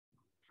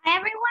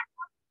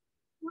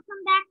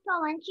to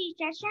Linxi's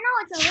channel.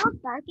 It's a little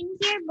dark in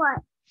here,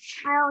 but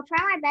I'll try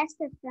my best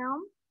to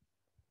film.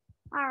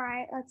 All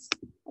right, let's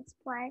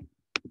play.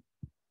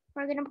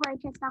 We're gonna play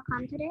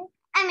chess.com today.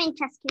 I mean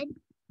chess kid.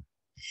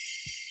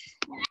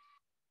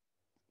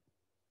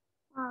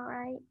 All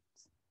right.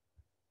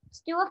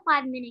 Let's do a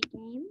 5-minute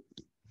game.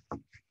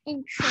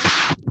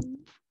 Interesting.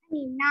 I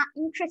mean, not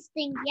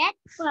interesting yet,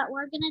 but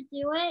we're gonna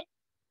do it.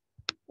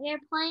 We're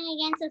playing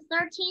against a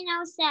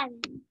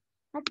 1307.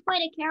 Let's play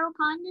the Carol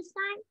Khan this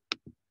time.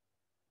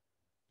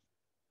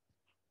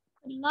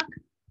 Good luck.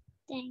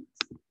 Thanks.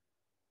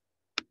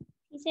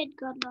 He said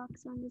good luck,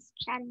 so I'm just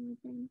chatting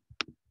with him.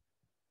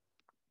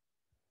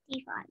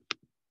 D5.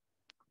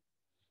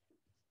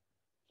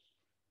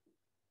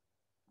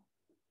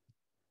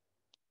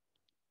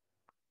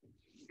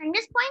 I'm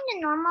just playing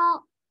the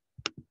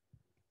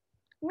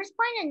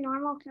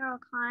normal Carol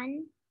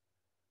Khan.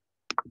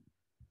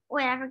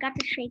 Wait, I forgot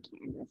to shake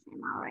hands with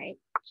him. All right.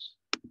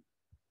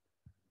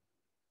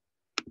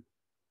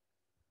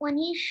 When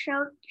he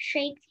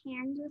shakes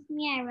hands with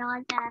me, I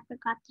realized that I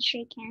forgot to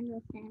shake hands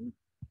with him.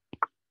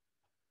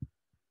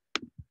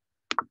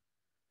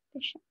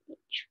 Bishop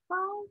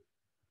H5.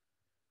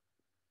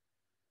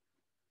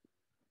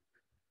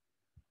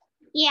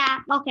 Yeah,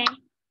 okay.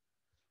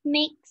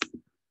 Makes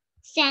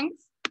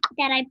sense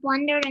that I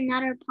blundered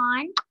another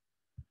pawn.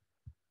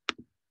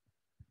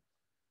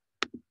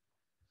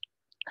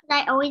 Because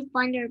I always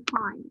blunder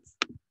pawns.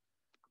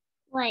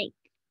 Like,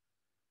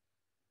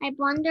 I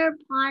blunder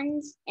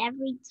pawns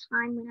every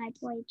time when I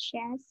play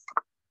chess.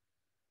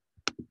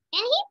 And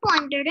he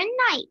blundered a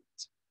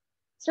knight.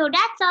 So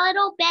that's a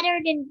little better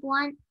than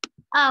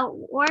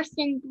worse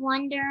than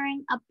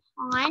blundering a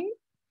pawn.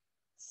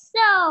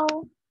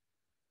 So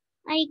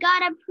I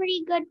got a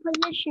pretty good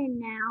position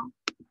now.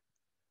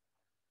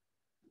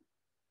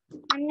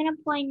 I'm gonna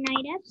play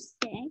knight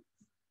f6.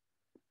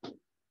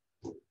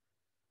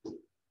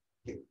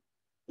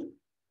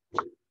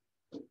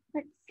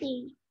 Let's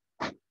see.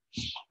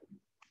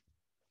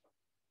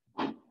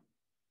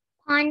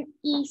 Pawn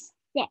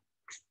e6,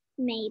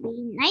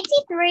 maybe. Knight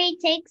c3,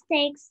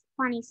 takes,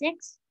 pawn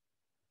e6.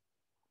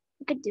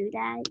 I could do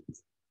that.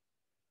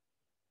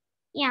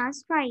 Yeah,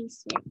 let's try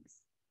e6.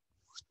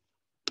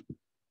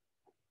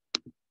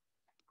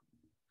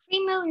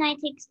 Free move, knight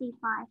takes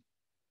d5.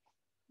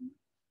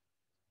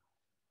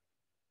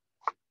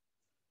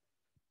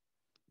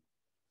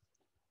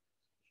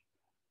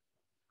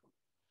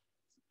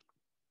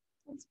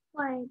 Let's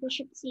play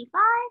bishop c5.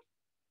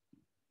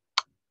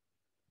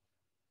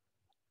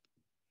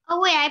 Oh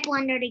wait, I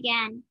blundered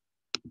again.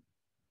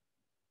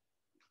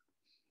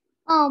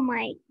 Oh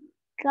my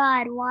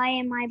God, why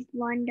am I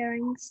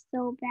blundering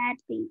so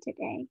badly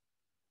today?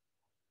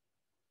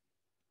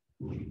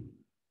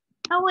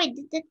 Oh wait,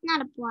 that's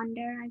not a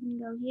blunder. I can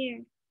go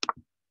here.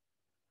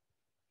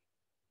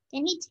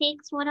 Then he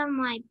takes one of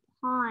my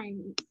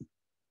pawns.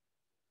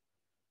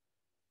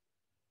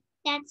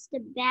 That's the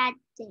bad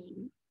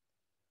thing.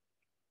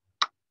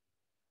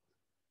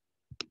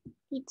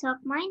 He took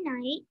my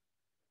knight.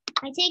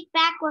 I take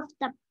back with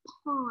the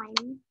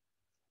pawn.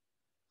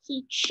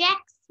 He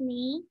checks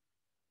me.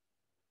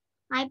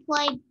 I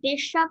play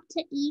bishop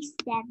to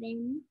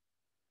e7.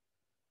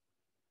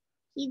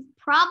 He's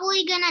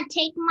probably gonna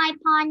take my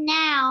pawn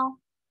now.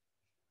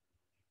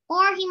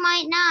 Or he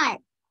might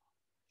not.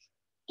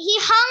 He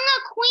hung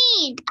a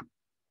queen.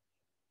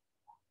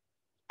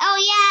 Oh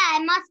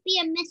yeah, it must be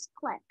a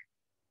misclick.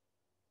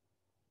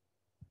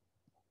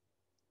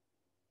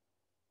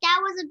 That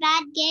was a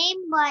bad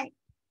game, but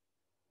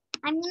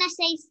I'm gonna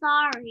say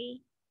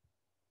sorry.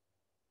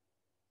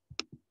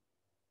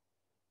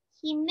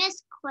 He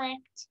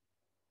misclicked,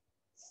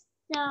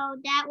 so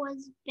that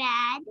was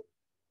bad.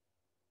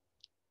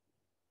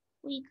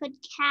 We could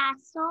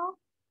castle.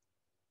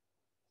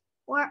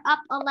 We're up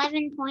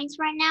 11 points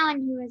right now,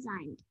 and he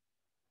resigned.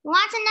 He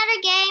wants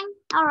another game?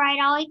 All right,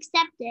 I'll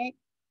accept it.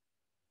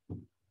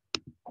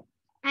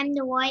 I'm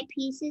the white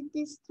pieces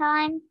this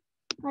time.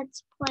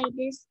 Let's play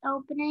this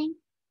opening.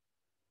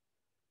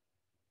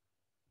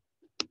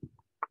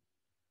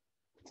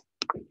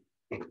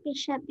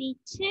 Bishop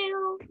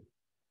b2.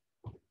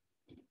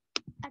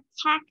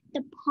 Attack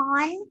the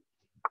pawn.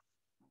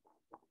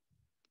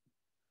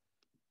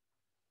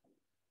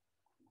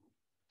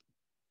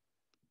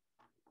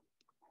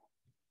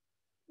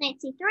 Knight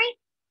c3.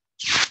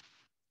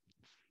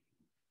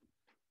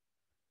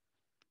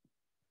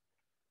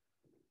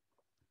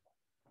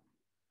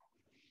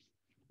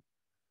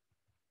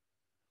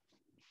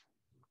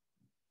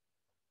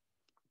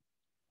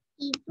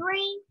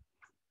 e3.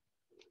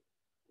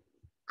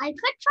 I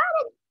could try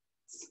to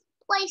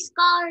play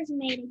Scholar's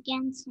Mate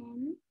against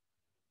him,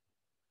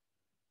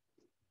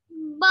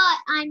 but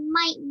I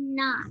might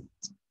not,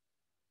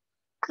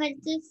 because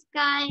this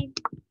guy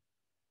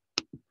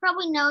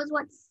probably knows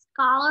what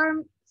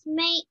Scholar's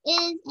Mate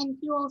is, and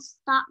he will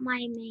stop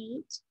my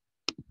mate.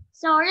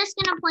 So we're just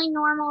gonna play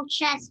normal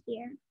chess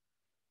here.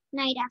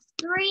 Knight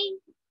f3.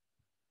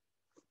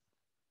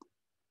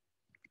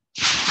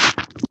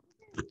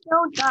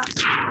 So dark.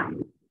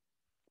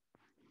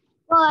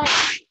 But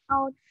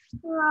I'll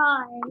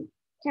try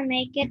to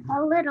make it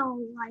a little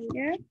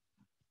lighter.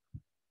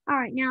 All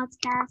right, now it's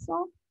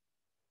castle.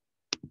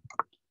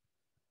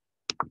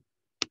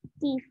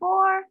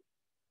 D4.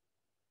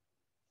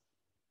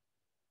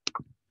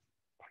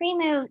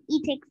 Pre-move,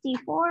 E takes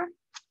D4.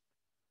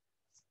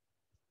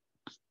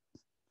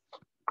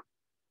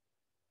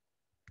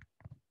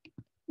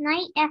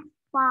 Knight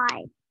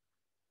F5.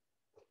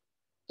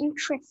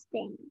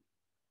 Interesting.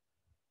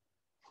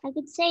 I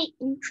could say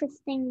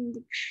interesting in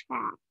the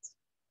chat.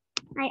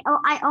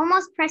 I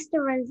almost pressed the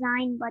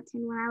resign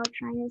button when I was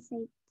trying to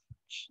say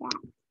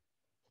chat.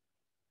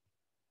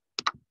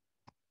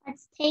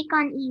 Let's take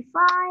on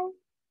E5.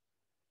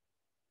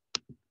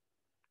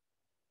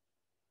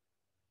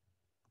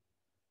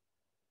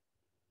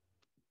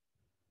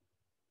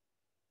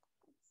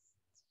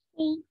 Let's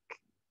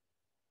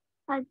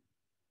take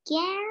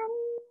again.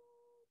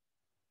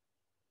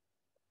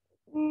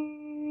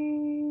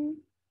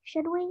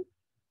 Should we?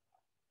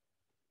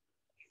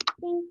 I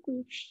think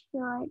we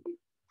should.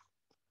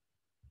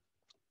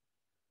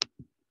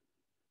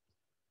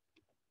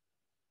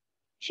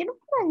 Should we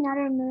do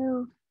another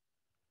move?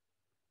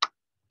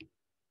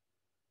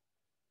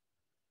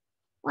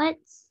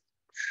 Let's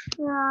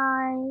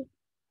try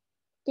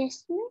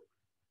this move.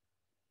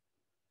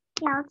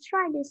 Yeah, let's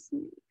try this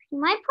move. He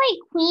might play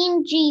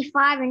Queen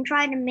G5 and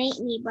try to mate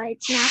me, but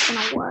it's not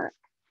gonna work.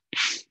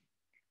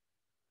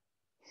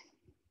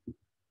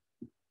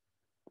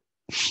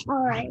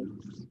 All right.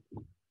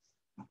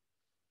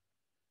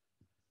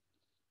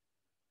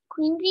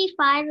 Queen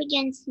G5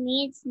 against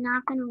me, it's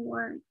not gonna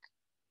work.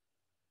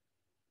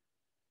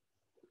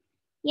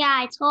 Yeah,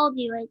 I told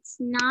you, it's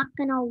not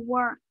gonna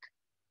work.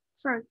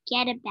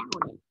 Forget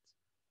about it.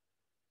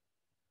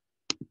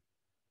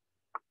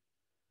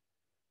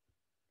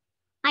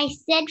 I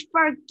said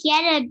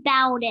forget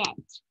about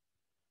it.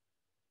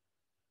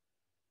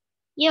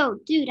 Yo,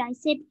 dude, I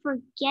said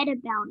forget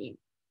about it.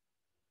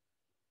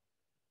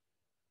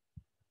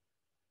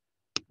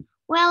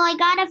 Well, I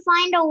gotta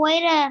find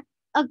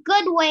a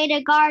good way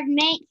to guard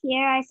mate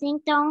here. I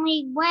think the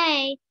only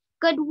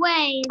good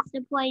way is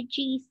to play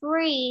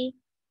G3,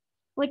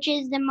 which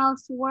is the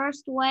most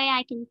worst way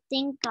I can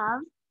think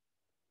of.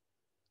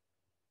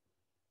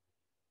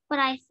 But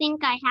I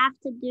think I have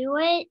to do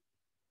it.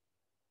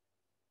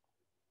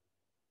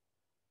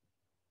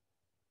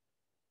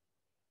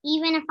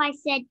 Even if I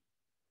said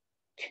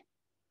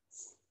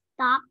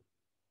stop.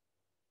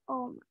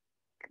 Oh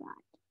my God.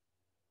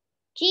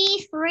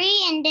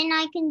 G3, and then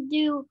I can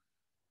do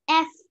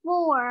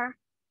F4,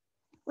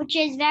 which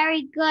is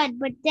very good.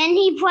 But then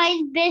he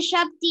plays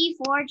Bishop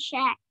D4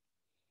 check.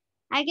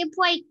 I can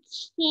play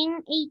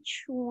King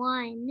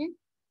H1.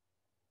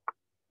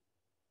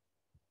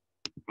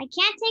 I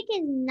can't take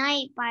his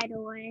knight, by the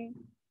way.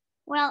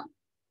 Well,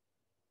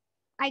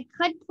 I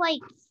could play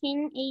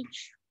King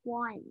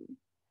H1.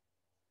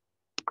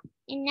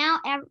 And now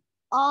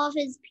all of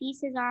his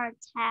pieces are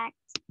attacked.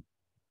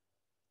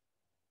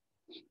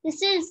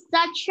 This is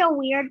such a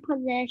weird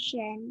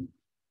position.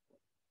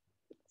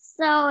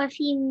 So if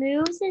he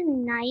moves his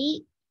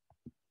knight,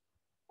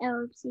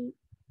 oopsie.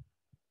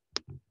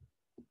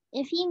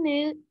 If he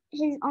moves,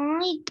 his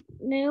only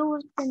move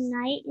with the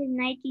knight is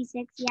knight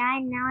D6. Yeah,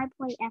 and now I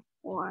play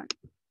F4.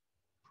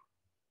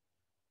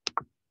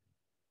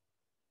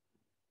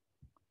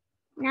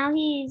 Now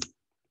he's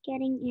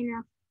getting in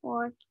a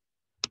fork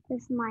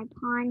with my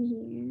pawn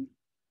here.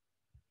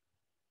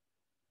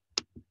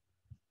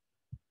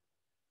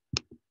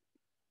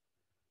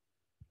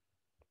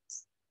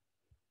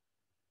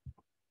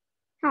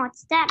 Oh,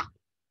 it's that.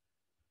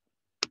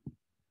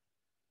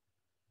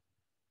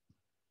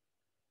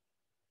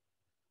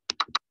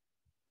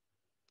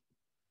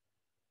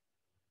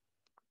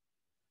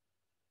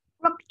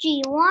 Rook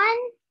G1.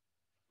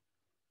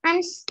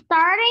 I'm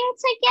starting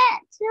to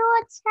get to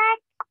attack.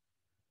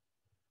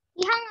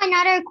 He hung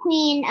another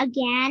queen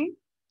again.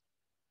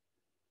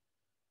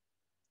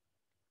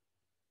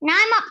 Now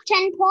I'm up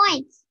 10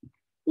 points.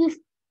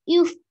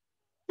 You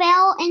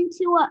fell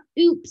into a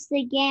oops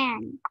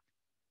again.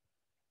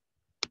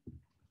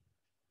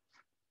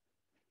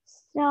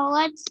 So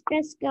let's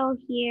just go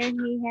here.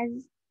 He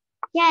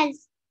has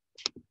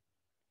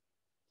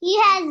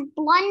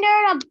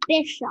blundered a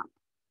bishop.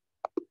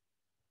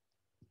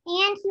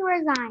 And he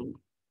resigned.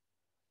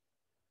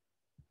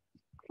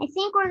 I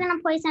think we're gonna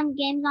play some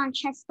games on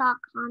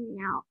chess.com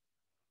now.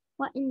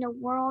 What in the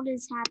world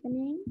is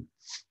happening?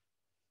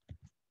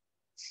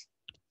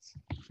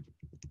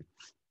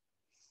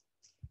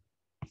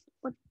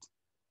 What?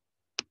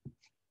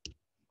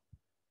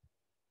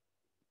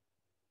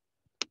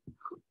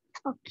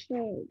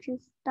 Okay,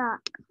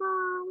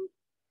 chess.com.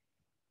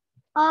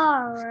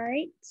 All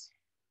right.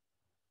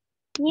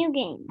 New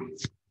game.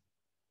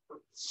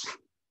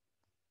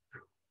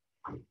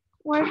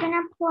 We're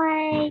gonna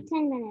play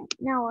 10 minutes.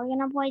 No, we're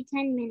gonna play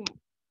 10 minutes.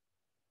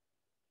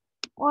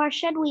 Or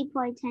should we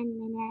play 10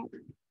 minutes?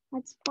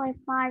 Let's play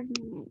 5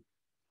 minutes.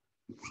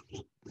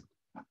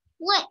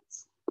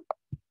 Let's.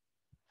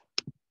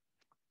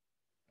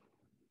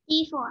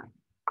 D4.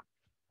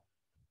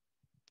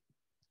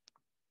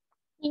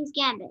 Queen's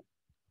Gambit.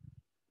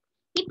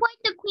 He played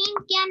the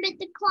Queen's Gambit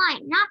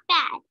decline. Not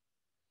bad.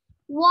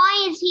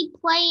 Why is he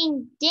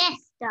playing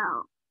this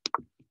though?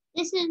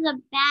 This is a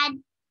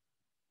bad.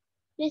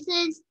 This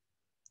is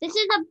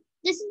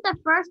the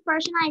first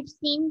person I've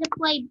seen to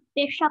play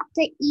Bishop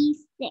to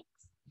E6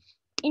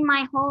 in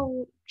my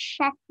whole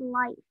chess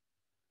life.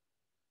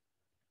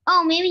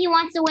 Oh, maybe he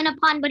wants to win a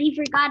pawn, but he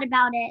forgot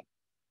about it.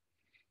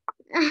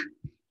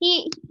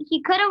 He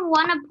could have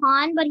won a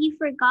pawn, but he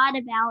forgot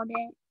about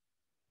it.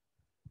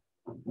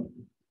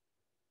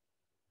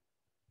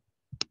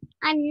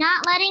 I'm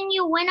not letting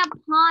you win a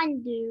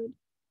pawn, dude.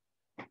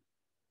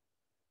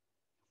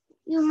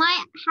 You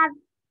might have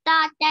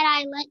thought that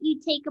I let you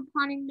take a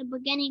pawn in the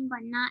beginning,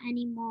 but not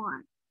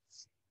anymore.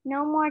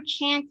 No more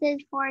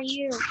chances for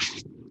you.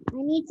 I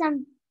need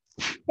some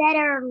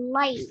better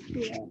light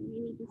here.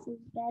 Maybe this is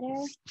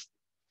better.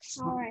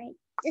 All right,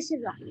 this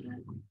is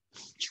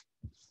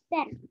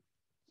better.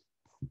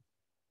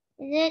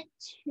 Is it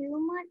too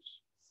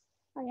much?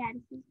 Oh yeah,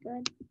 this is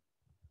good.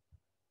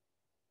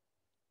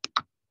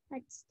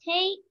 Let's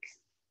take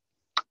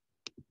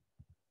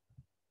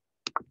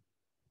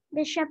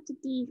bishop to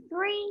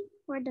d3.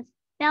 We're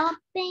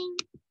developing.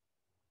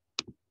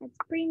 Let's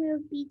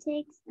pre-move b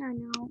takes. Oh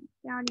no,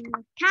 we already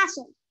moved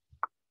castle.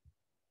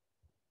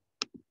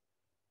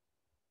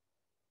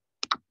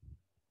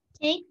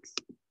 Takes.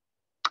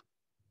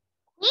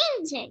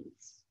 Queen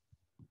takes.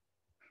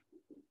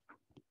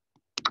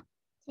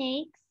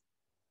 Takes.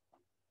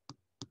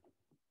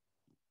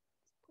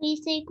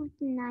 Please take with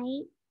the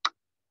knight.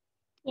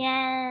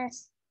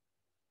 Yes.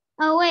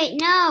 Oh wait,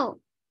 no.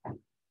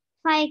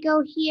 If I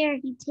go here,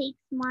 he takes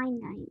my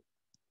knight.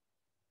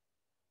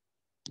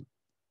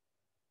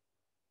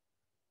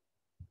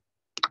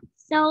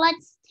 So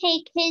let's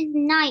take his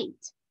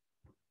knight.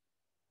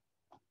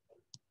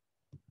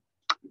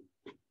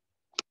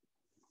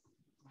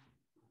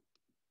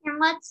 And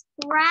let's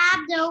grab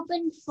the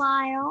open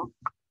file.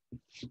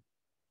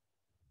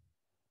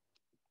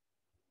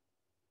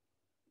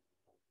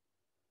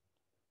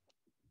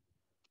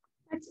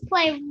 Let's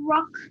play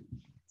rook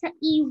to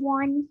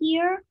e1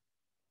 here.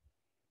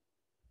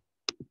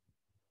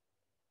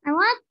 I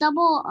want to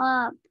double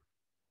up.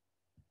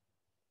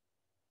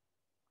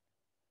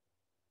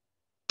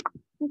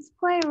 Let's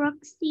play rook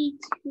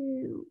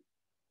c2.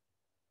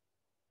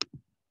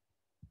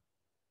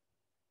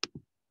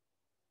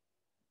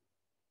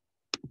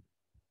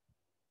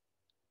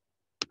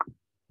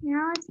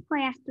 Now let's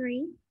play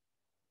f3.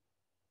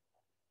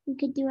 We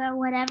could do it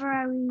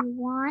whatever we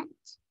want.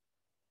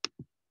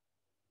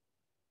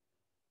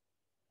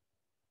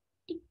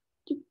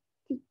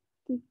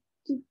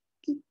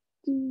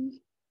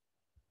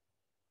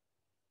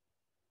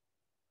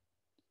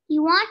 He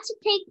wants to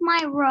take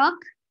my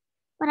rook,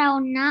 but I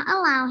will not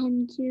allow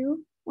him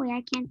to. Wait,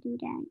 I can't do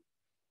that.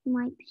 He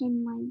might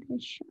pin my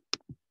bishop.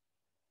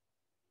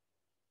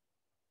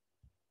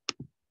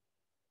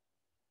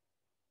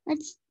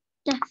 Let's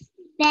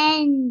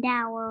defend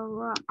our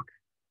rook.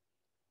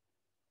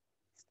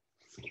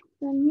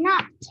 We're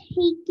not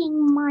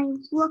taking my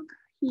rook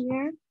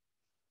here.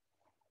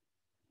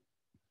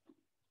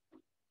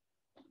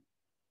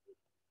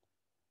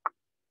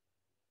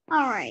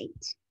 All right.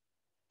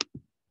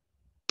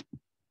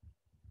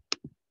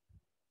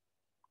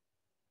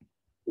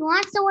 He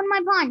wants to win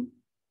my pawn.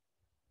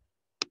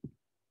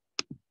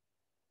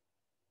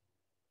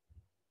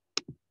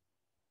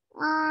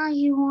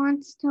 He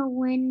wants to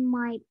win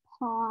my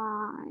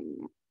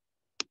pawn.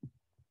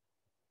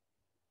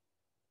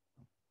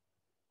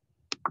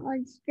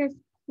 Let's just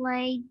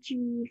play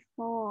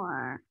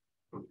g4.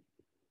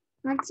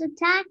 Let's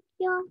attack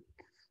your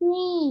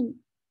queen.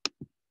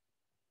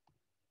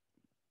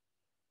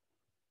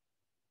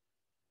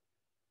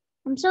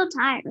 I'm so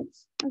tired.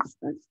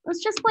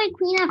 Let's just play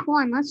queen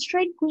f1. Let's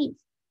trade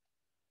queens.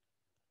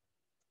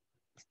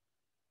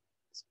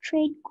 Let's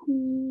trade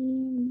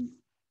queens.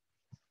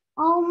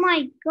 Oh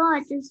my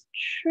god, just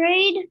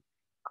trade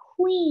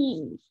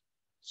queens.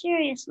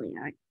 Seriously,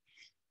 Art.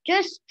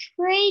 Just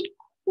trade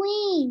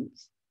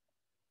queens.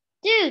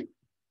 Dude,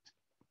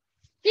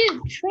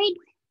 trade.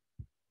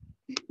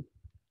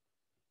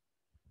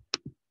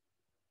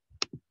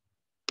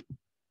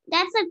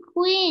 That's a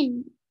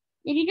queen.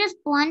 Did you just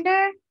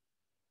blunder?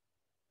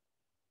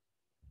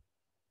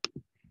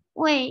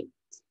 Wait,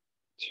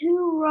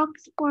 2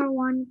 rooks for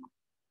 1.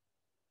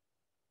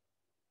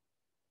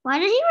 Why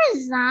did he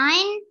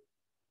resign?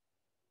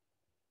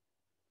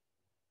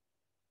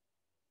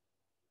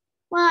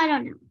 Well, I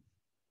don't know.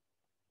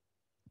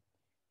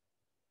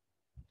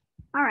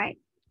 All right,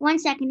 1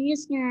 second. You're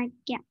just gonna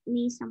get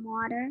me some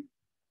water.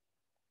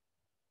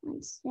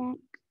 1 sec.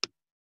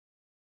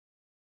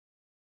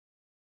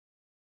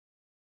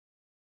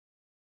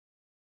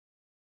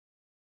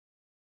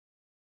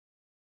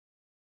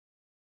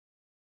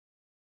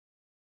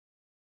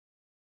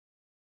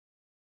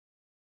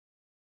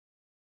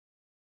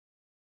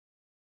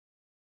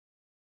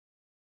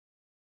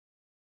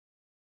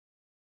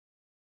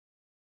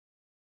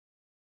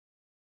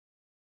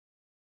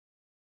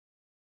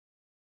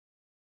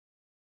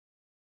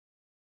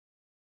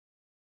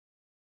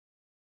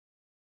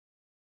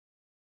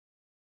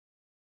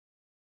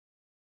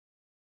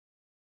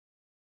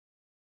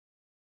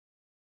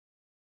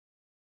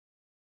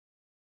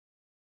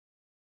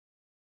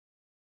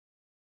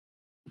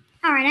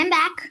 All right, I'm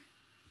back.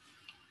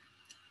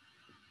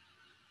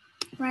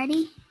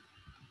 Ready?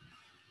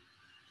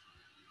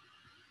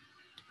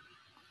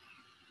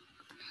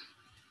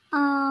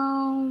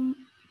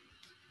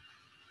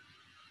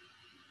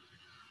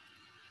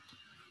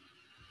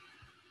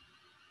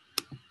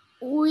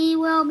 We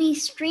will be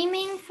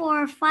streaming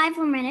for 5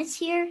 more minutes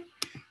here.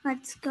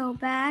 Let's go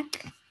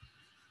back.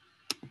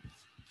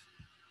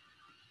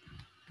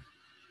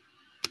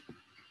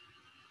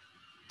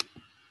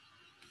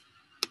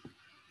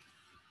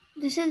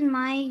 This is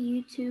my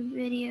YouTube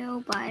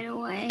video, by the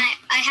way.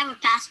 I have a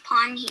fast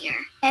pawn here.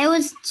 It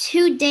was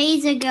 2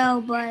 days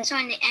ago, but... So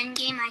in the end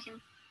game, I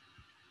can...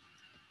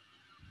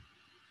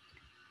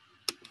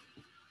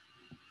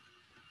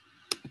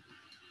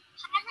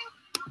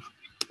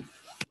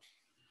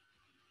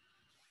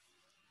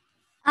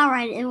 All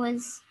right, it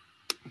was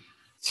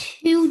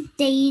 2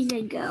 days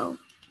ago.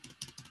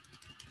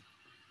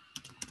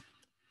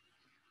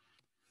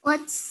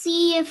 Let's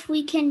see if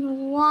we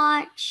can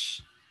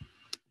watch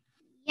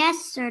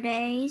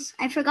yesterday's.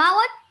 I forgot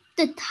what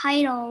the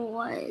title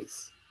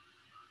was.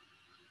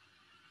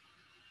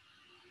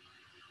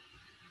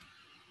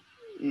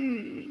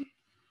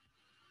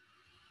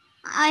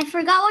 I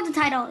forgot what the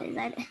title is.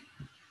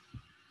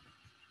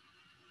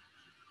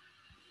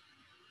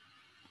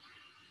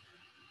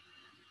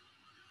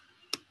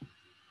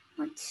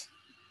 What?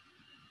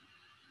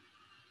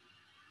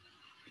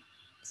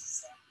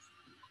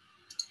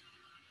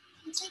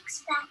 He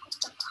takes back with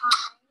the pawn.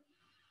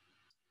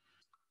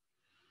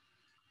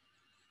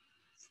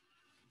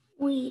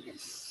 Wait a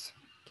second.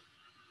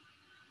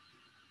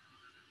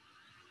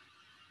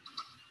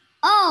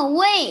 Oh,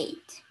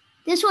 wait.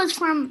 This was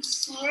from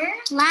here,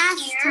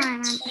 last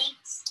time.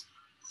 Takes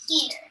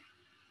here.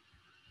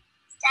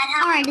 Is that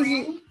how? All right,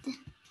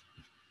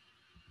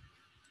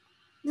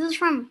 this is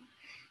from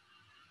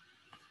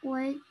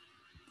what?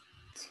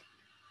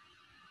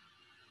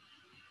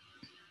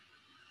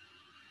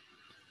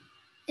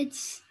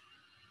 It's.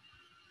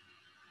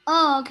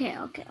 Oh, okay.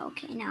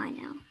 Now I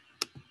know.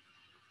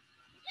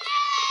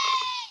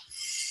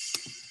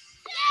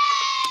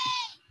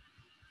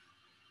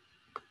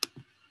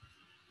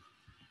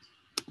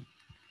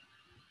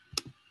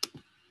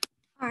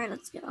 All right,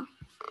 let's go.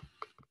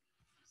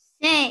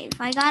 Save.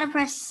 I gotta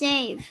press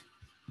save.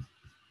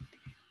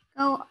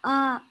 Go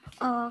up.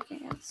 Oh, okay,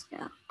 let's go.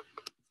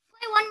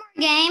 Play one more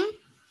game.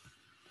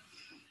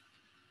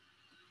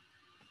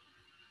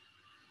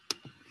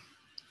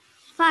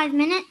 Five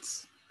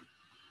minutes.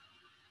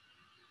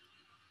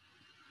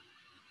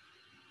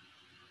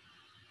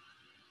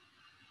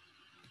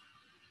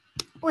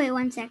 Wait,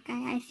 1 sec.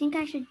 I think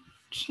I should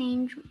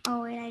change.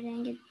 Oh, wait, I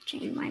didn't get to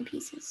change my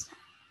pieces.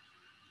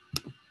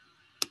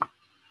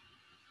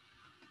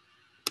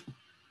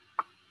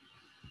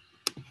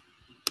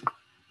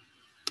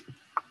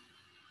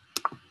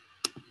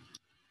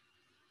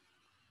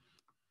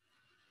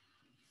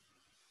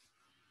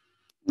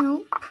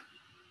 Nope.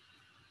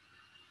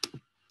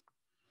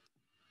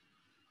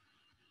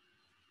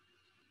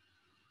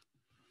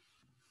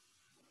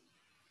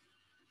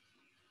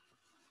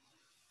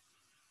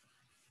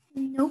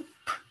 Nope.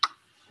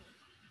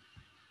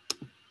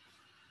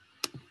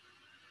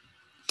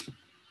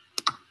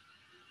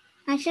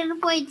 I should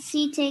have played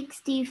C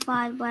takes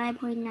D5, but I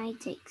played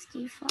Knight takes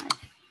D5.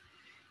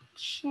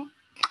 Check.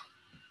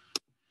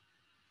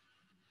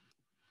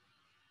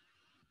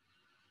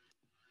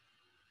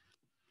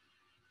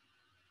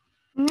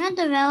 I'm gonna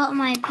develop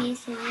my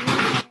pieces.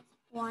 I just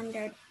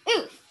wondered.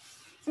 Ooh,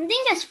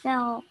 something just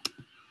fell.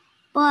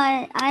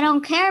 But I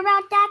don't care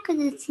about that because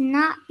it's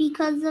not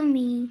because of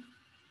me.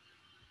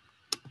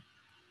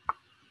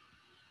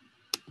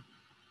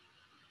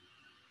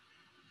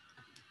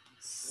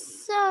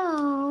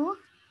 So,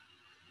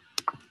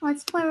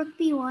 let's play Rook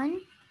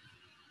B1.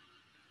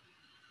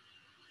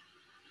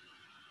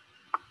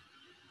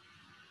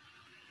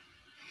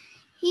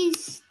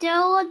 He's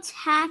still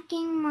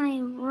attacking my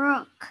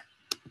rook.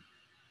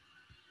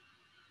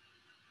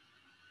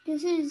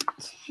 This is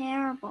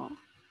terrible.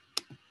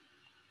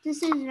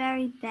 This is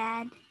very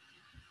bad.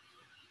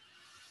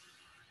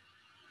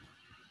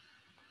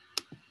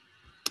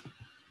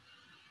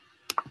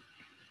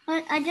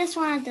 But I just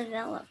want to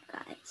develop,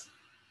 guys.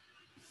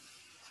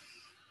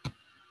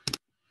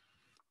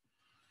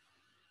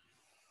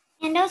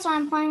 And also,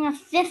 I'm playing a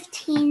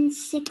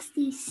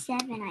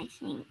 1567, I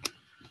think.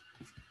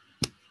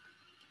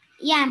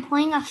 Yeah, I'm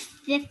playing a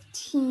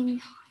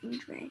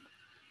 1500.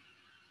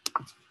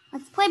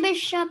 Let's play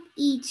Bishop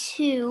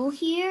E2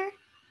 here.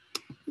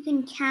 We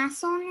can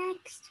castle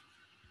next.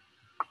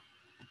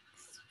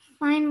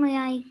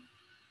 Finally,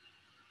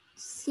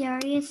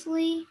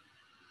 seriously?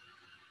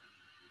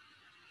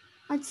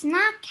 Let's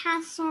not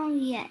castle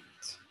yet.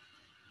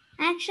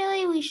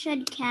 Actually, we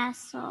should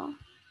castle.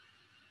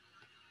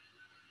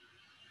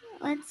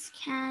 Let's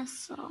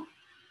castle.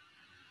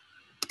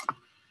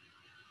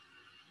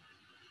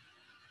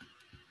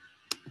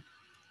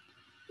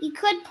 You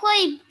could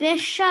play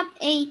Bishop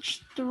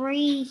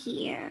H3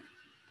 here.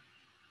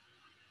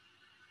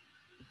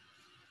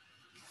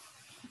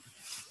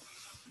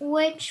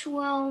 which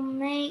will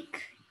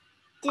make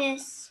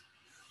this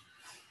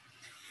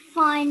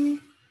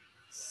fun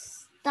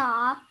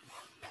stop.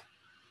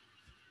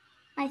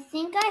 I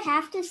think I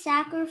have to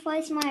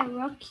sacrifice my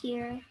rook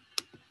here.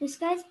 This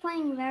guy's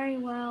playing very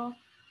well.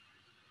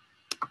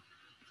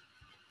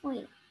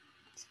 Wait.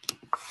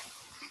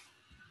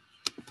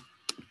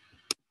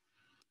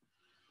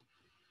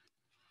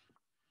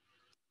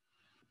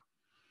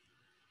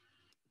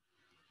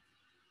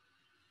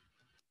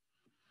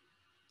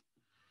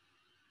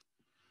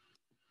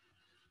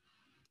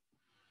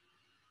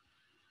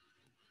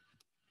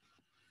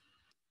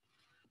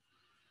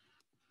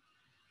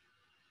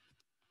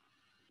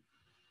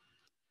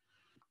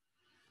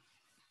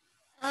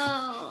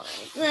 Oh,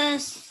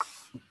 this.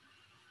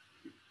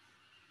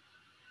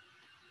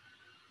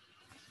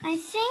 I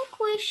think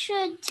we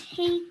should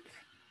take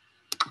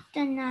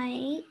the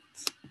knight.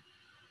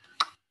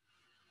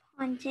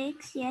 Pawn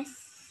takes,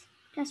 yes.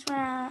 That's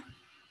what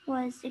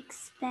was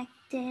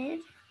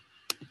expected.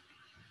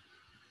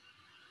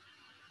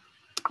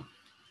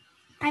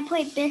 I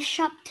play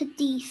bishop to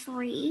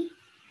d3.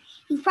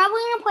 He's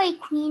probably gonna play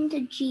queen to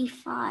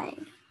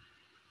g5.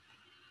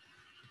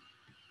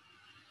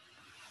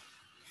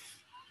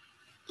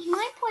 He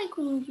might play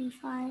queen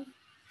g5.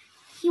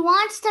 He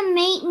wants to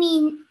mate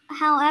me,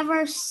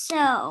 however,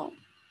 so.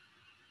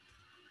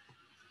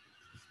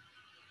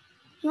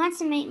 He wants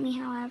to mate me,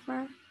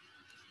 however.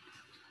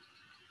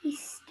 He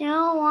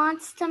still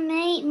wants to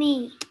mate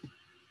me.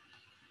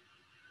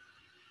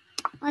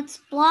 Let's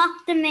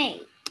block the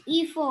mate.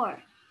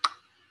 e4.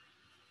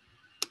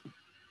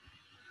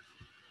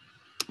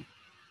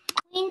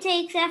 Queen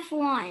takes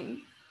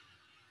f1.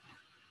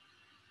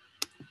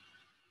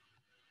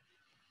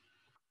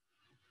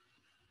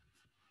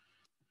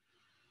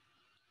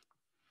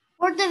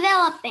 We're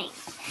developing.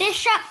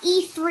 Bishop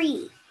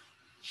e3.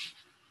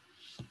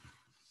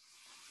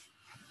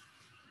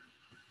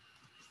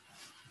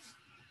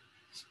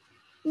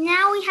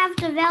 Now we have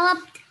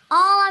developed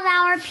all of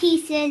our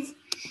pieces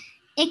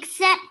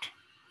except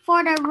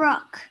for the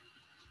rook.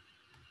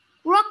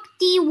 Rook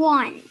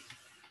d1.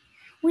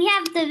 We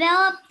have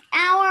developed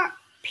our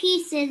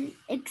pieces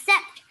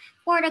except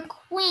for the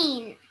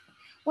queen.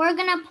 We're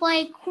gonna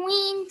play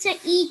queen to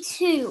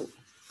e2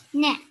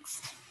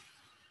 next.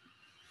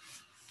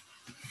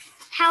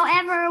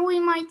 However, we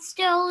might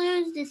still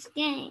lose this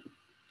game.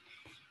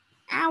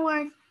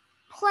 Our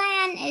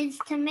plan is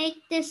to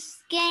make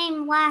this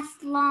game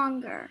last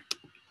longer.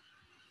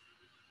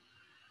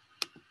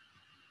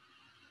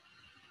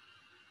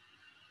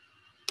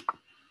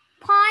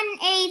 Pawn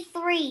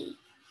a3.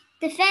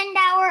 Defend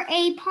our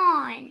a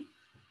pawn.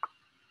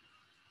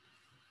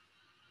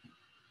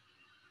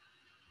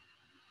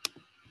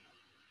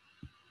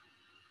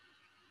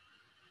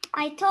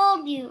 I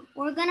told you,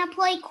 we're gonna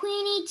play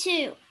queen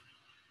e2.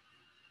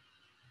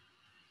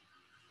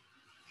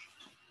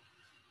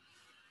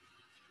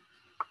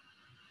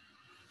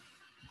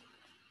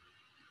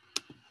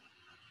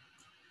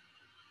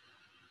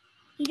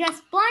 He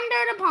just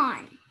blundered a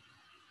pawn.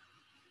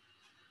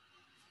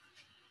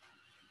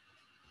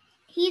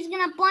 He's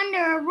gonna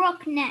blunder a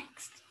rook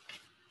next.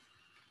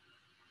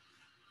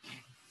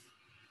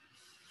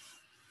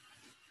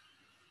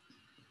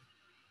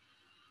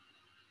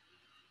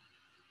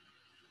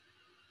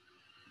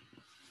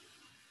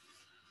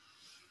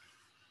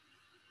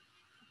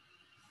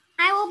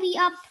 I will be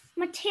up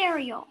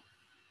material.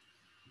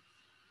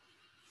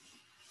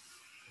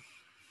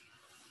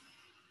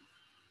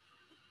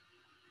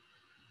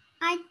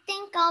 I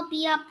think I'll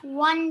be up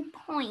 1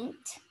 point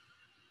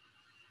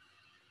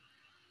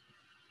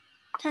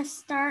to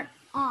start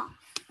off.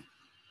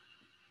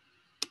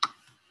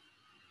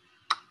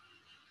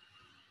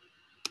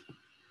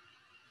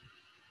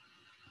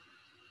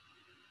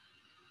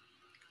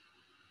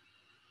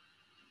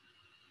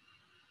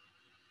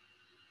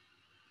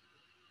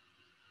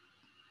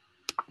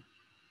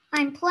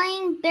 I'm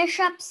playing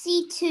bishop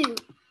c2.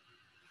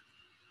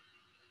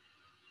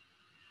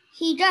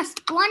 He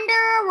just blundered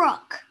a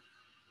rook.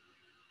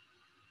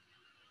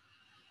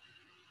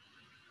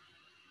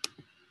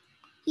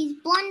 He's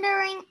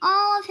blundering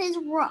all of his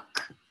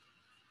rook.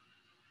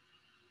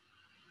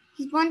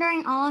 He's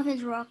blundering all of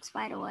his rooks,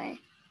 by the way.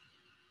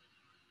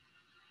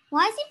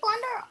 Why is he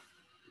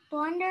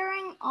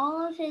blundering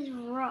all of his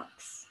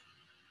rooks?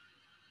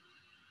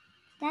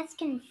 That's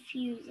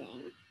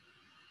confusing.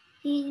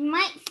 He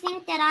might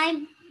think that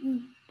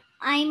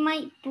I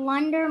might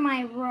blunder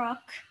my rook,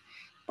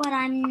 but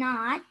I'm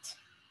not.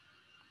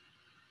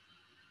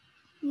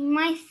 You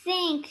might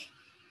think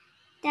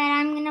that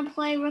I'm gonna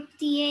play rook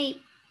d8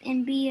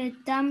 and be a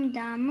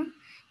dum-dum,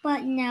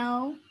 but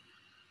no.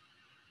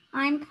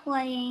 I'm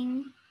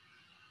playing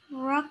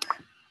rook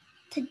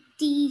to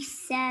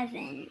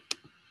d7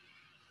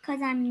 because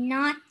I'm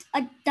not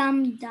a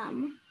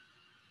dum-dum.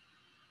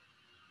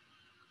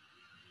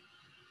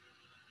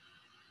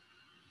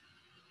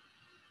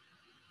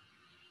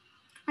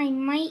 I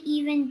might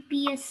even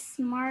be a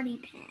smarty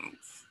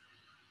pants.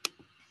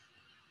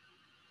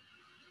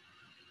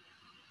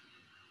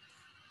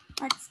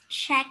 Let's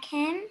check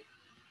him.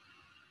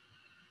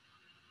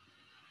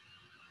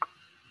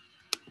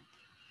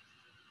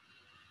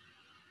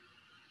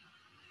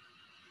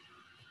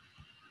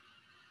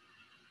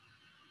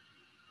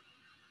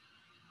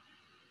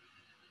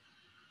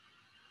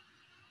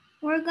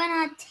 we're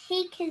gonna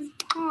take his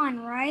pawn,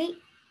 right?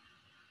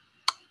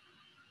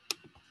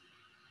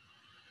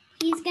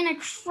 He's gonna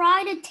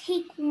try to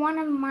take one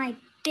of my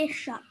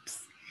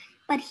bishops,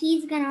 but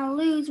he's gonna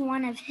lose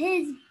one of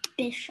his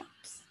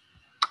bishops.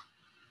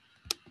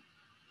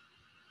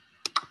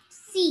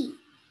 See,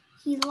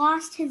 he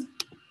lost his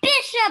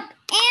bishop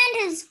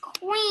and his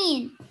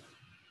queen.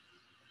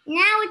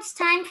 Now it's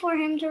time for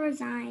him to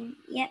resign.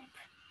 Yep,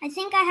 I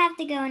think I have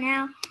to go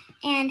now.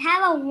 And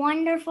have a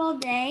wonderful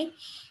day.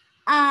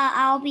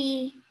 I'll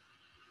be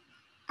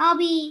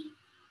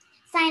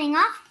signing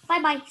off.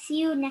 Bye-bye. See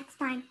you next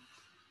time.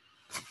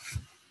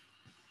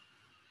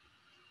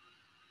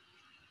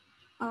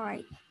 All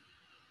right.